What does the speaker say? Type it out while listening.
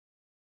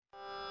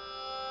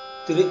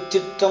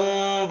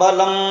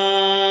திருச்சிற்றம்பலம்.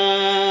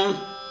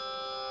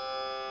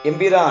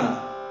 எம்பிரான்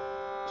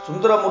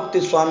சுந்தரமூர்த்தி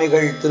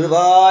சுவாமிகள்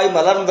திருவாய்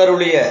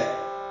மலர்ந்தருளிய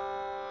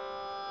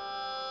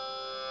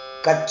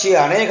கச்சி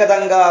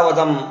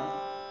அநேகதங்காவதம்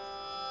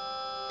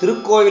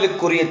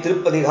திருக்கோயிலுக்குரிய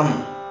திருப்பதிகம்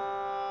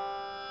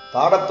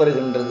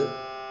பாடப்பெறுகின்றது.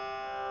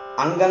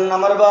 அங்கன்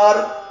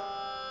அமர்வார்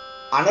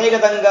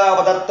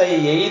அநேகதங்காவதத்தை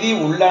எய்தி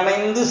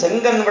உள்ளணைந்து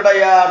செங்கன்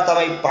விடையார்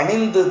தமை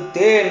பணிந்து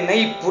தேனை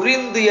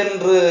புரிந்து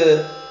என்று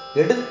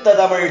எடுத்த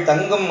தமிழ்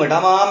தங்கும்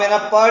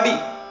இடமாமெனப் பாடி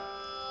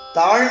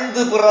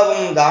தாழ்ந்து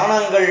பிறவும்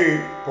தானங்கள்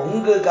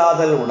பொங்கு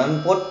காதல் உடன்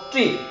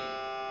போற்றி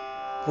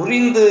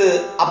புரிந்து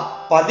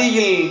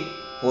அப்பதியில்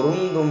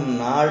பொருந்தும்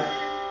நாள்.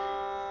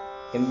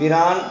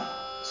 எம்பிரான்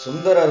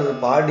சுந்தரர்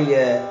பாடிய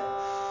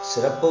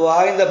சிறப்பு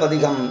வாய்ந்த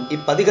பதிகம்.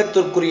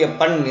 இப்பதிகத்திற்குரிய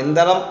பண்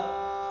இந்தனம்,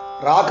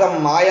 ராகம்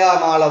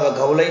மாயாமாளவ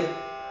கௌலை,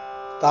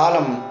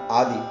 தாளம்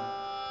ஆதி.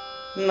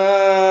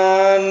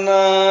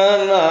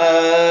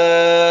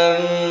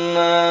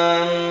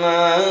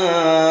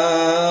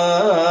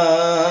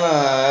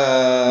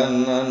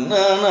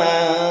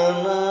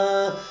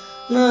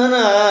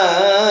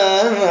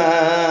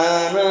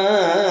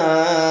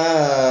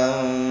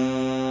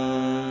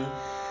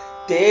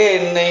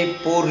 தேனை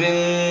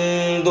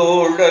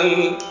புரிந்தோழல்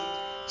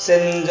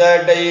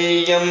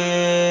செஞ்சடையம்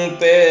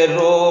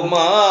பெருமானதிடம்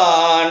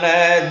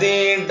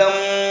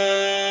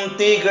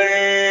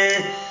திகழ்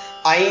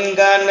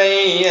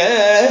ஐங்கனைய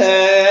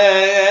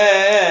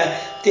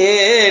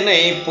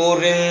தேனை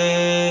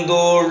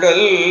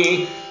புரிந்தோழல்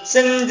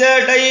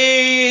செஞ்சடையம்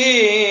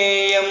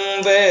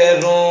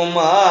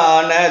பெருமானதிடம்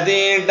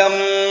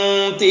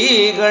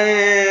திகழ்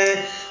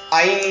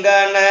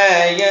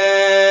ஐங்கனைய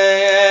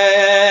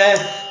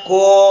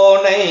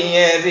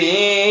கோணையறி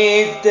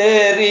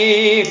தெரி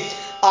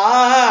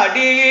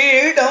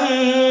ஆடிடம்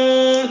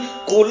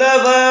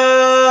குலவானதிடம்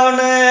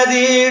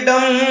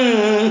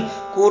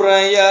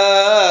குறைய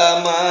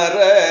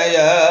மறைய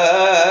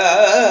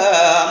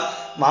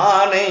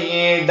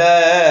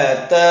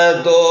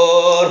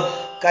மானையிடத்ததோர்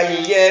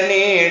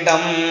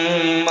கையனிடம்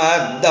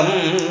மத்தம்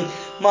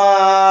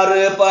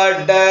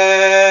மாறுபட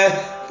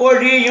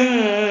பொழியும்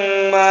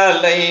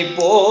மலை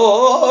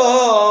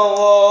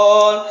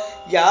போல்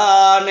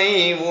யானை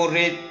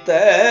உரித்த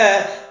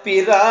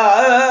பிரானதிடம்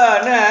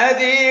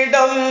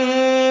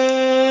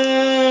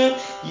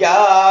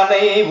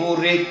யானை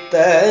உரித்த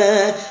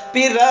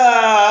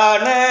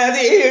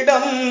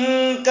பிரானதிடம்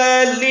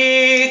கலி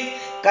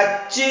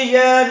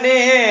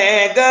கச்சியனே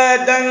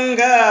கதங்காவதமே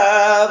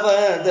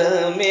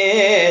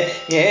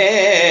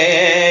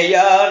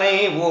யானை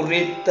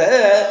உரித்த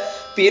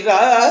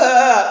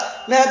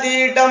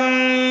பிரானதிடம்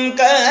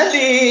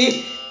கலி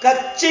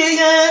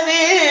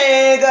கச்சியனே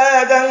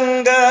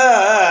கதங்காவதமே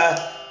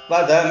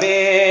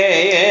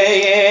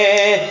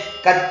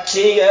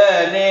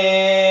கச்சியனே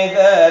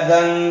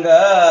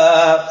கதங்காவதமே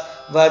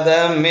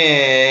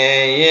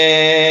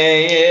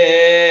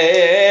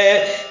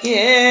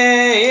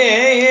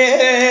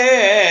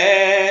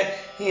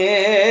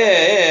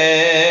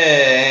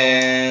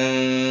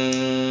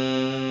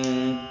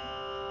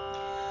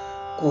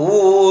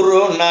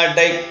கூறு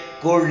நடை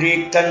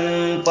குழிக்கண்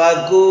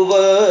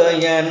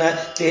பகுவயன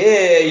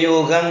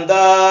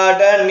தேயுகந்தாட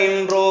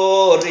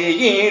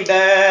நின்றோரியிட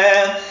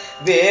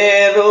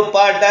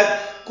வேறுபட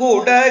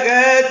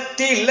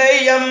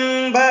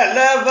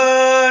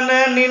குடகத்திலையம்பலவன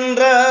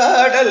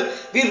நின்றாடல்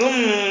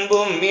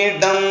விரும்பும்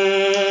இடம்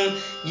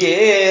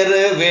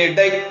ஏறு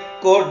விடை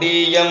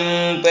கொடியம்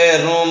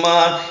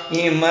பெருமான்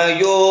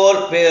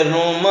இமையோர்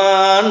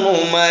பெருமான்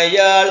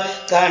உமையால்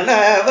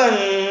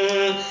கணவன்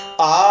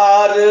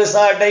ஆறு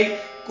சடை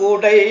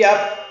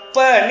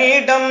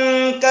குடையப்பனிடம்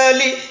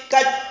கலி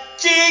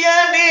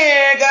கச்சியனே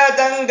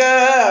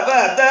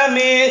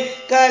கதங்காவதமே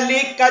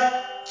கலி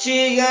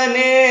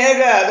கச்சியனே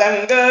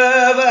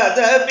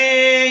கதங்காவதமே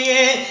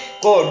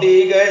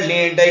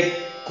கொடிகளிடை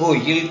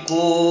குயில்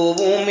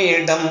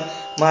கூவுமிடம்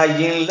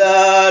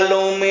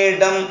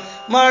மயிலாலுமிடம்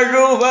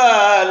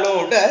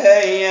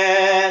மழுவாலுடைய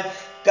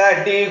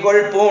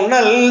கடிகொள்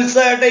புனல்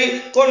சடை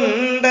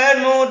கொண்ட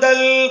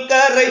நுதல்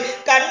கரை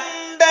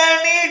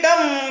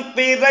கண்டனிடம்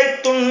பிறை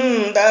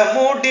துண்ட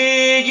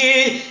முடியி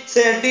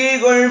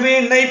செடிகொள்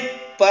வினை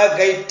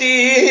பகை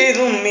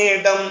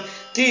தீருமிடம்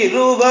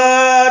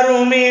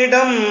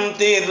திருவாருமிடம்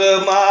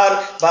திருமார்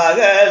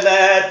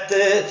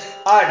பகலத்து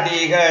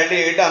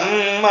அடிகளிடம்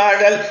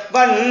மழல்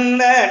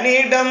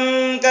வண்ணனிடம்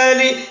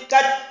கலி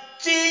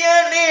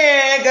கச்சியனே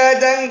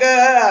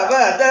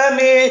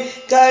கதங்காவதமே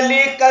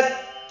கலி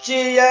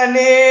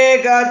கச்சியனே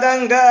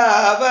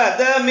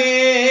கதங்காவதமே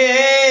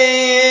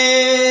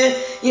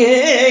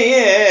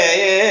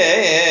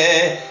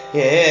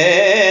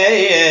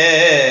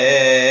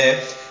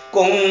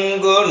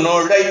கொங்கு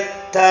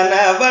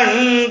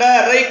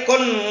நுழைத்தனவண்டரை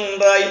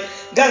கொன்றாய்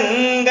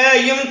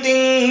கங்கையும்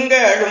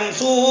திங்களும்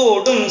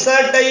சூடும்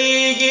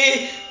சடையே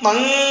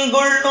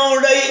மங்குள்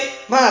நுழை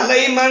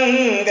மலை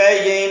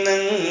மங்கையை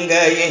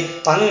நங்கையை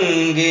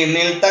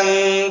பங்கினில்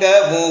தங்க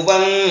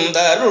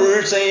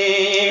உவந்தருள்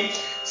செய்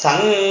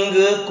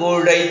சங்கு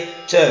குழை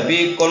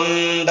செவி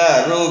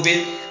கொண்டருவி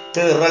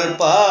திரள்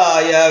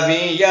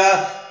பாயவியா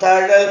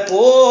தழல்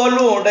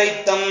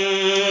போலுடைத்தம்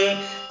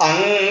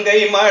அங்கை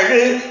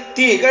மழு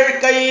திகழ்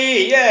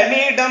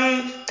கையனிடம்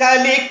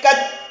கலி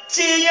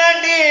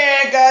கச்சியனே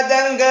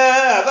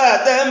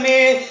கதங்கவதமே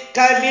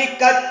கலி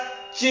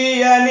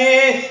கச்சியனே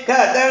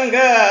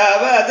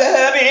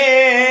கதங்கவதமே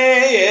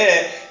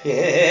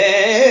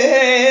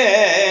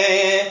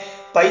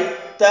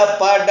பைத்த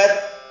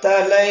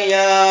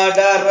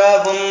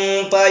படத்தலையாடரவும்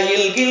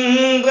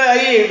பயில்கின்ற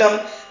இடம்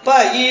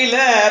பயில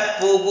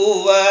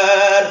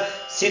புகுவர்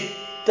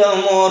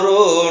சித்தமொரு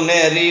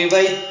நெறி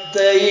வைத்த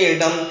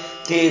இடம்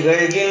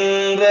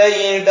திகழ்கின்ற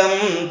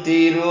இடம்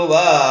திருவானடிக்கேயே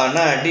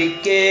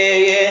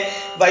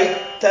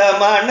வைத்த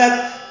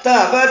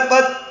மனத்தவர்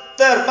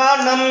பத்தர்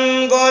மனம்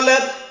கொல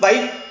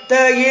வைத்த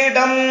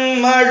இடம்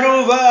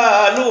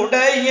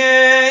மழுவாலுடைய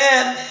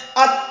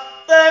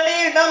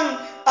அத்தனிடம்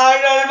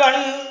அழல்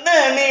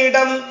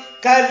வண்ணனிடம்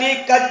கலி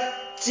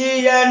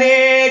கச்சியனே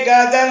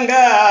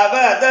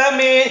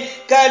கதங்கவதமே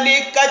கலி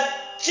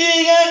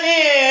கச்சியனே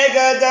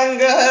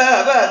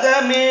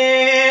கதங்கவதமே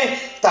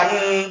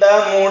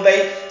தண்டமுடை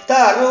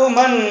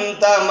தருமன்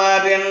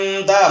தமரின்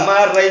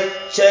தமரை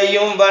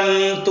செய்யும் வன்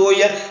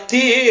துயர்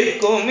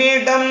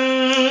தீர்க்குமிடம்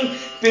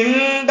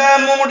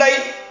பிண்டமுடை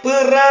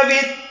பிறவி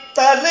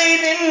தலை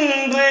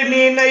நின்று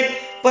நினைப்பவராக்கையை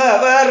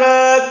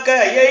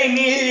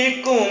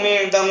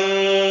நீக்குமிடம்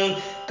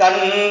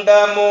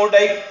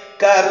கண்டமுடை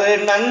கரு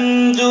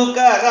நஞ்சு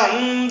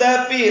கரந்த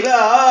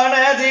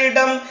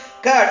பிரானதிடம்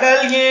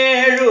கடல்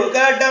ஏழு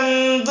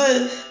கடந்து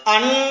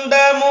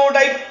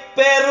அண்டமுடை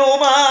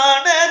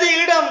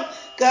பெருமானதிடம்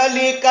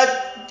கலி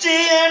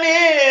கச்சியனே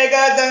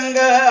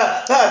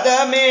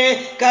கதங்கவதமே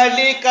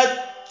கலி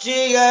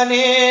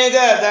கச்சியனே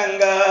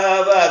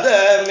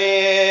கதங்கவதமே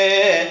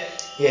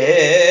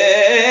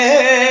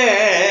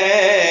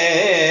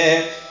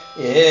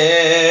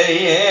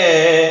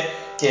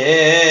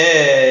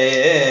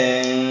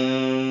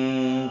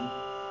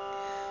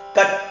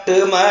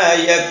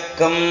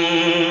கட்டுமயக்கம்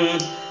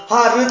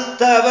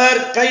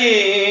அறுத்தவர் கை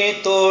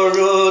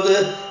தொழுது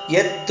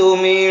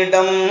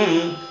எத்துமிடம்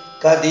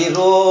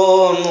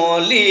கதிரோன்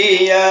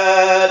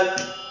ஒலியார்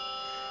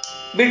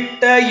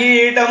விட்ட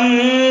இடம்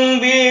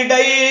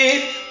விடை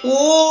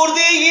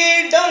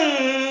ஊர்தியிடம்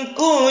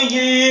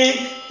குயில்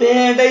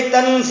பேடை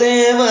தன்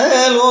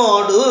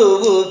சேவலோடு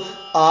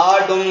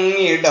ஆடும்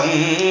இடம்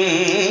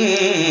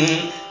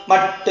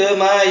மட்டு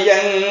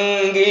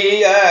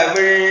மயங்கிய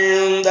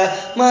விழுந்த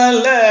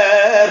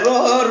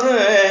மலரோர்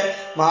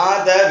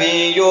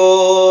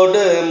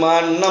மாதவியோடு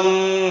மன்னம்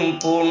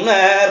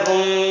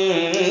புணரும்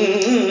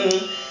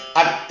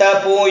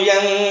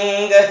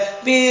அட்டபுயங்க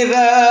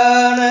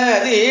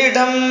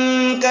பிரானதிடம்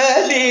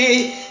கலி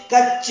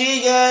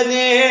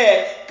கச்சியனே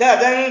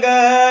கதங்கவதமே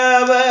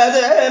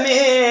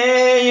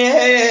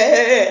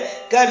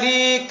கலி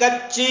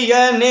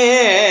கச்சியனே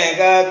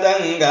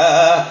கதங்கவதமே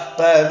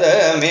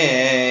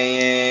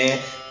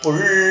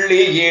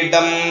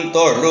புள்ளியிடம்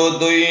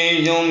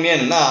தொழுதுயும்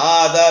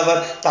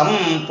என்னாதவர்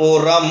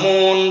தம்புறம்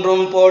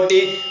மூன்றும்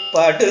பொடி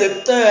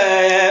படுத்த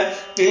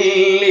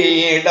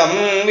பிள்ளியிடம்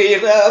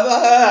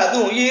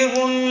விரவாதுயிர்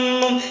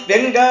உண்ணும்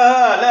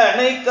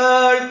வெங்காலனை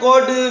கால்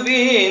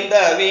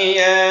கொடுவீந்தவிய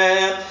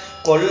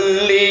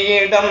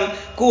கொல்லியிடம்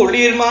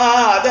குளிர்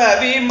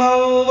மாதவி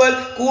மௌவல்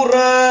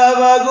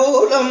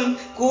குறவகுலம்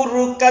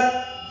குறு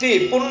கத்தி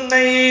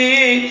புன்னை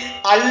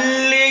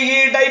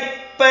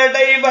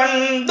அள்ளியிடைப்படை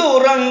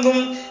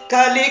வந்துறங்கும்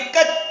கலி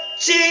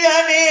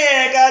கச்சியனே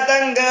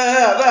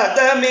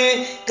கதங்கவதமே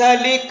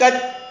கலி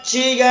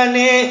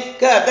கச்சியனே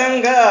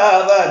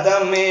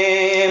கதங்கவதமே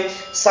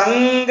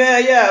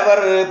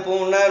சங்கையவர்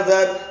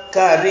புணர்தற்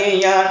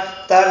கரியான்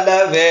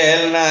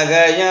தலவேல்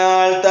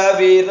நகையாள்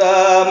தவிர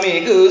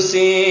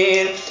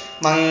மிகுசீர்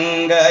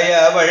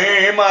மங்கையவள்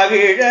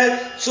மகிழ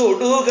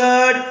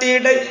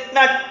சுடுகாட்டிடை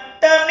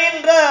நட்ட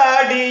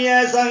நின்றாடிய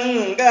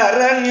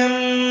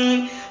சங்கரன்யம்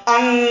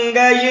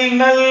அங்கையில்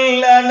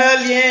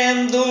நல்லனல்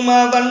ஏந்தும்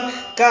அவன்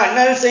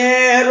கனல்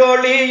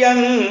சேரொளி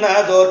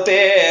என்னதோர்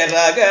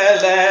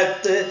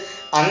பேரகலத்து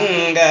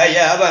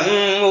அங்கையவன்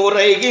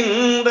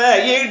உரைகின்ற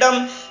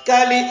இடம்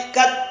கலி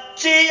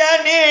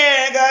கச்சியனே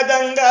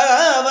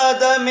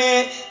கதங்கவதமே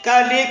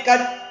கலி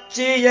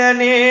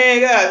கச்சியனே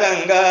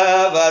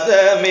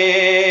கதங்கவதமே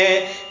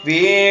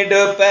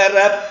வீடு பெற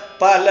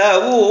பல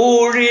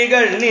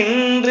ஊழிகள்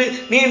நின்று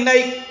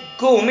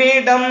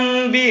நினைக்குமிடம்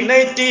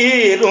வினை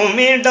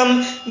தீருமிடம்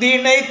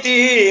வினை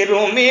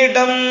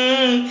தீருமிடம்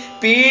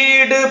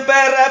பீடு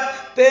பெற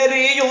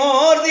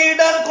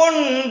பெரியோர்திடம்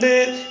கொண்டு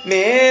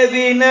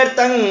மேவினர்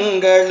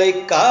தங்களை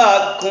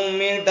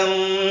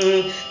காக்குமிடம்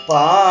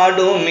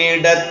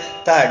பாடுமிடத்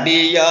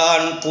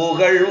தடியான்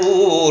புகழ்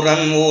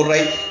ஊரன்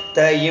உரை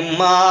தையும்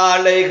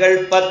மாலைகள்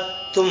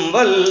பத்தும்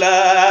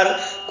வல்லார்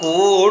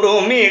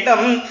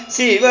கூடுமிடம்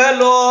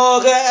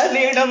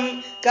சிவலோகனிடம்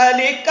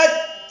கலி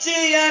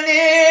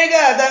கச்சியனே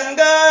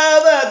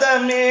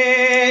கதங்கவதமே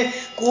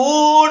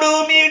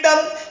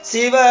கூடுமிடம்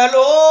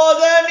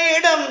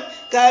சிவலோகனிடம்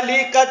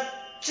கலி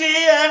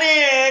கச்சியனே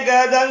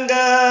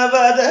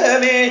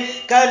கதங்கவதமே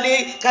கலி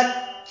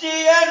கச்சி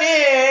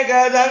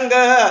அநேகதங்க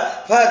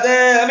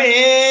பதமே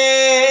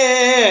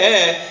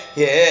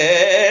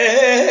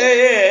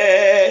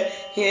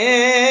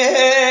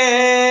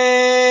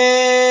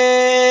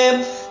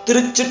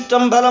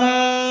திருச்சிற்றம்பலம்.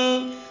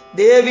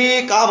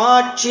 தேவி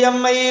காமாட்சி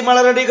அம்மை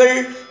மலரடிகள்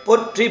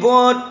போற்றி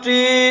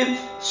போற்றி.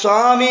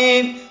 சுவாமி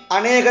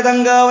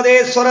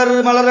அநேகதங்காவதேஸ்வரர்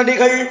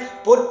மலரடிகள்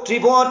போற்றி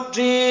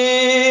போற்றி.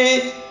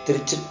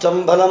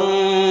 திருச்சிற்றம்பலம்.